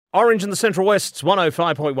Orange in the Central West's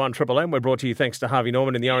 105.1 Triple M. We're brought to you thanks to Harvey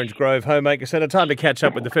Norman in the Orange Grove Homemaker Centre. Time to catch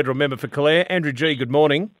up with the federal member for Calare, Andrew Gee. Good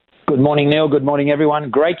morning. Good morning, Neil. Good morning, everyone.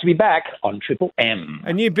 Great to be back on Triple M.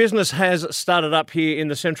 A new business has started up here in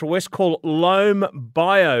the Central West called Loam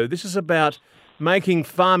Bio. This is about making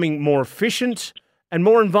farming more efficient and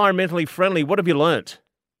more environmentally friendly. What have you learnt?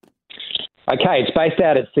 Okay, it's based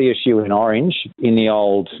out at CSU in Orange in the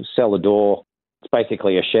old cellar door. It's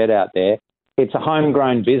basically a shed out there. It's a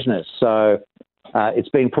homegrown business, so it's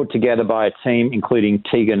been put together by a team including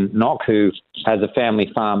Tegan Knock, who has a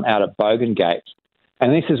family farm out at Bogangate.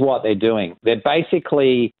 And this is what they're doing. They're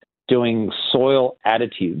basically doing soil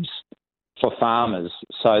additives for farmers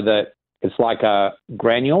so that it's like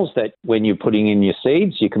granules that when you're putting in your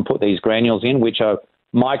seeds, you can put these granules in, which are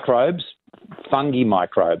microbes, fungi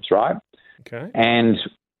microbes, right? Okay. And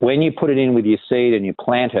when you put it in with your seed and you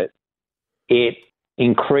plant it, it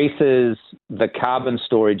increases the carbon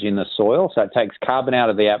storage in the soil. So it takes carbon out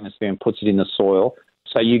of the atmosphere and puts it in the soil.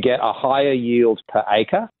 So you get a higher yield per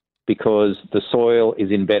acre because the soil is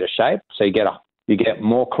in better shape. So you get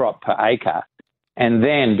more crop per acre. And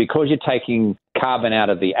then because you're taking carbon out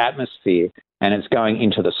of the atmosphere and it's going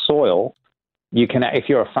into the soil, you can, if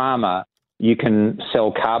you're a farmer, you can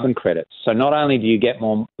sell carbon credits. So not only do you get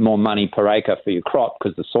more money per acre for your crop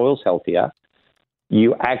because the soil's healthier,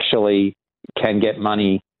 you actually can get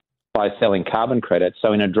money by selling carbon credits.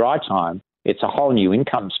 So in a dry time, it's a whole new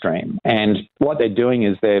income stream. And what they're doing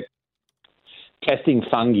is they're testing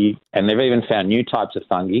fungi, and they've even found new types of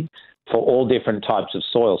fungi for all different types of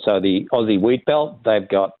soil. So the Aussie wheat belt, they've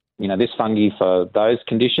got, this fungi for those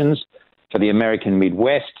conditions. For the American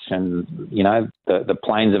Midwest and, the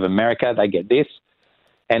plains of America, they get this.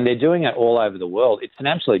 And they're doing it all over the world. It's an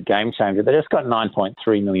absolute game changer. They just got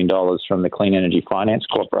 $9.3 million from the Clean Energy Finance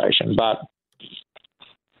Corporation. But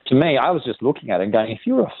to me, I was just looking at it and going, if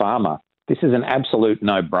you're a farmer, this is an absolute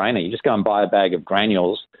no-brainer. You just go and buy a bag of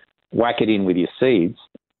granules, whack it in with your seeds,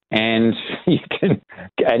 and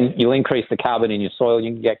you'll increase the carbon in your soil.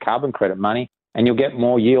 You can get carbon credit money, and you'll get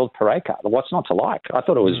more yield per acre. What's not to like? I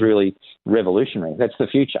thought it was really revolutionary. That's the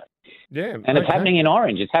future. Yeah, and it's happening in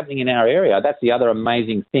Orange. It's happening in our area. That's the other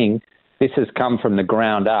amazing thing. This has come from the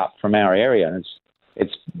ground up from our area, and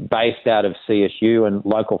it's based out of CSU and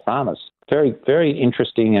local farmers. Very, very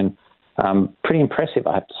interesting and pretty impressive,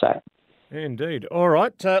 I have to say. Indeed. All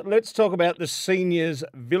right, let's talk about the Seniors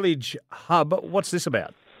Village Hub. What's this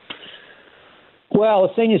about? Well,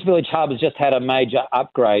 the Seniors Village Hub has just had a major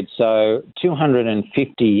upgrade. So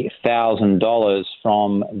 $250,000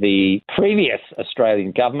 from the previous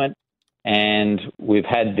Australian government. And we've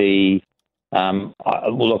had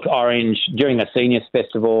Orange, during the Seniors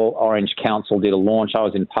Festival, Orange Council did a launch. I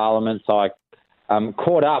was in Parliament, so I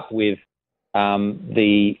caught up with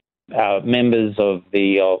the members of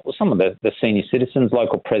some of the senior citizens,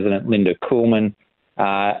 local President Linda Coolman,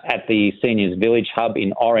 at the Seniors Village Hub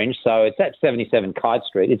in Orange. So it's at 77 Kite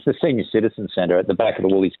Street. It's the Senior Citizen Centre at the back of the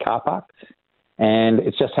Woolies car park. And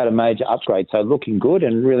it's just had a major upgrade. So looking good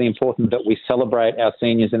and really important that we celebrate our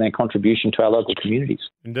seniors and their contribution to our local communities.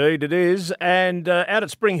 Indeed it is. And out at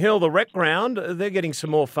Spring Hill, the rec ground, they're getting some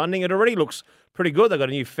more funding. It already looks pretty good. They've got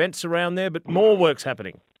a new fence around there, but more work's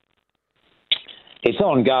happening. It's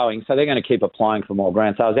ongoing, so they're going to keep applying for more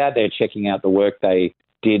grants. I was out there checking out the work they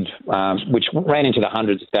did, which ran into the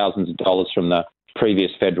hundreds of thousands of dollars from the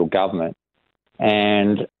previous federal government.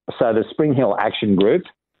 And so the Spring Hill Action Group,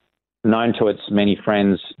 known to its many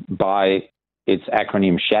friends by its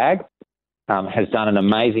acronym SHAG, has done an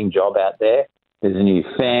amazing job out there. There's a new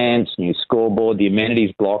fence, new scoreboard, the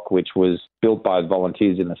amenities block, which was built by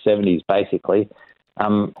volunteers in the 70s, basically,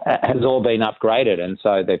 has all been upgraded. And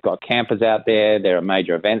so they've got campers out there. There are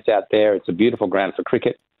major events out there. It's a beautiful ground for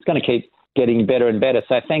cricket. It's going to keep getting better and better.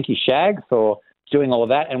 So thank you, SHAG, for doing all of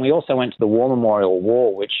that. And we also went to the War Memorial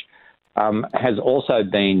Wall, which has also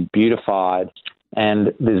been beautified.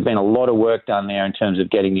 And there's been a lot of work done there in terms of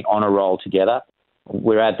getting the honour roll together.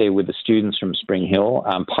 We're out there with the students from Spring Hill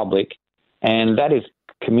Public, and that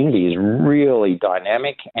community is really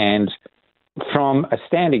dynamic. And from a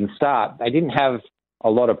standing start, they didn't have a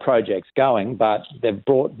lot of projects going, but they've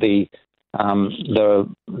brought the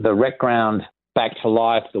rec ground back to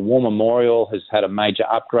life. The War Memorial has had a major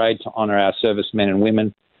upgrade to honour our servicemen and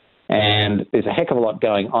women, and there's a heck of a lot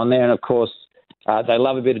going on there. And of course, they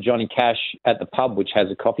love a bit of Johnny Cash at the pub, which has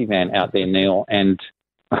a coffee van out there, Neil. And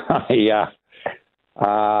I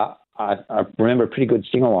remember a pretty good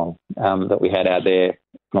sing-along that we had out there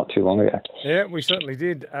not too long ago. Yeah, we certainly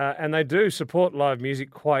did. And they do support live music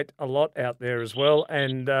quite a lot out there as well.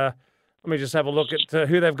 And Let me just have a look at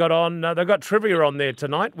who they've got on. They've got trivia on there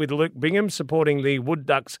tonight with Luke Bingham supporting the Wood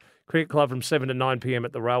Ducks Cricket Club from 7 to 9 p.m.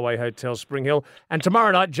 at the Railway Hotel, Spring Hill. And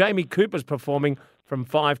tomorrow night, Jamie Cooper's performing from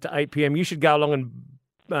 5 to 8 p.m. You should go along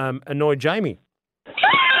and annoy Jamie.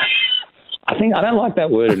 I don't like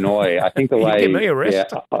that word annoy. I think the way... Give me a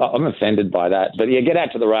rest. Yeah, I'm offended by that. But, yeah, get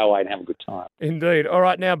out to the Railway and have a good time. Indeed. All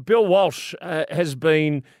right, now, Bill Walsh has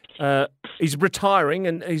been... he's retiring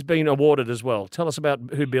and he's been awarded as well. Tell us about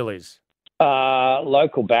who Bill is.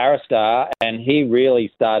 Local barrister, and he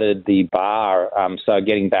really started the bar, so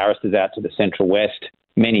getting barristers out to the Central West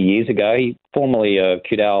many years ago. He formerly a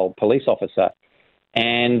Kudal police officer,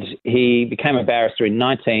 and he became a barrister in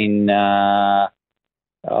I think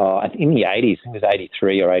in the 80s. I think it was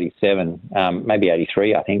 83 or 87, maybe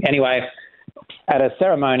 83, I think. Anyway, at a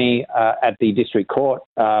ceremony at the district court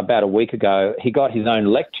about a week ago, he got his own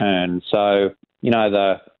lectern. So,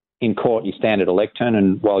 in court, you stand at a lectern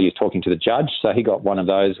and while you're talking to the judge. So he got one of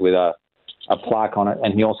those with a plaque on it,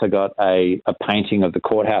 and he also got a painting of the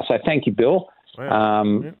courthouse. So thank you, Bill.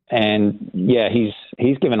 Wow. And yeah,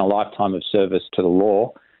 he's given a lifetime of service to the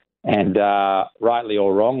law, and rightly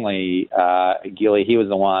or wrongly, Gilly, he was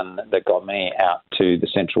the one that got me out to the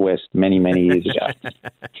Central West many, many years ago.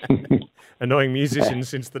 Annoying musician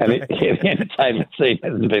since the day. The entertainment scene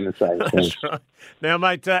hasn't been the same. That's right. Now,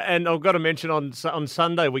 mate, and I've got to mention on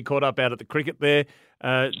Sunday we caught up out at the cricket there.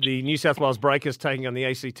 The New South Wales Breakers taking on the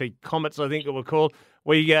ACT Comets, I think it were called.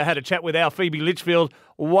 We had a chat with our Phoebe Litchfield.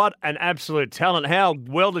 What an absolute talent. How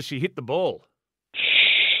well does she hit the ball?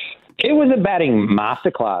 It was a batting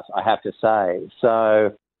masterclass, I have to say.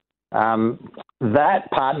 So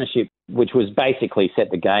that partnership, which was basically set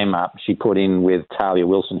the game up, she put in with Talia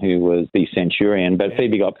Wilson, who was the Centurion. But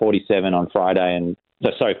Phoebe got 47 on Friday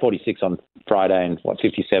 46 on Friday and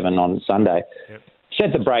 57 on Sunday. Yep.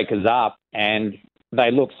 Set the Breakers up, and they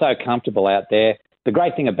looked so comfortable out there. The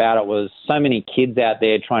great thing about it was so many kids out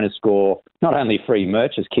there trying to score not only free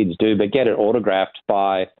merch, as kids do, but get it autographed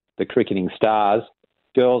by the cricketing stars,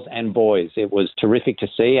 girls and boys. It was terrific to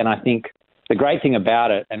see, and I think the great thing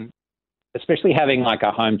about it, and especially having like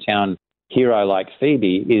a hometown hero like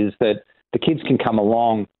Phoebe, is that the kids can come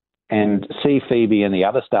along and see Phoebe and the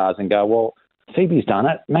other stars and go, well, Phoebe's done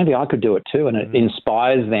it, maybe I could do it too. And it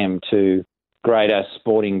inspires them to greater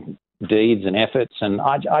sporting deeds and efforts. And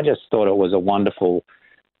I just thought it was a wonderful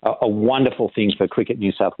thing for Cricket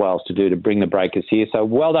New South Wales to do, to bring the Breakers here. So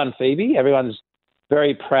well done, Phoebe. Everyone's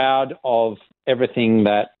very proud of everything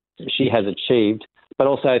that she has achieved. But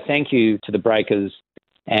also thank you to the Breakers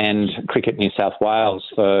and Cricket New South Wales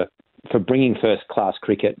for bringing first-class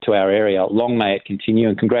cricket to our area. Long may it continue,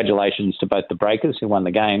 and congratulations to both the Breakers, who won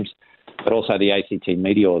the games, but also the ACT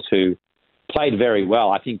Meteors, who played very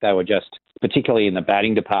well. I think they were just, particularly in the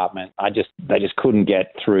batting department, they just couldn't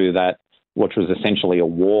get through that, which was essentially a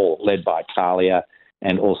wall led by Talia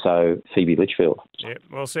and also Phoebe Litchfield. Yeah,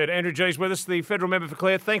 well said. Andrew G's with us, the federal member for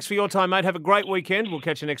Clare. Thanks for your time, mate. Have a great weekend. We'll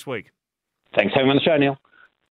catch you next week. Thanks for having me on the show, Neil.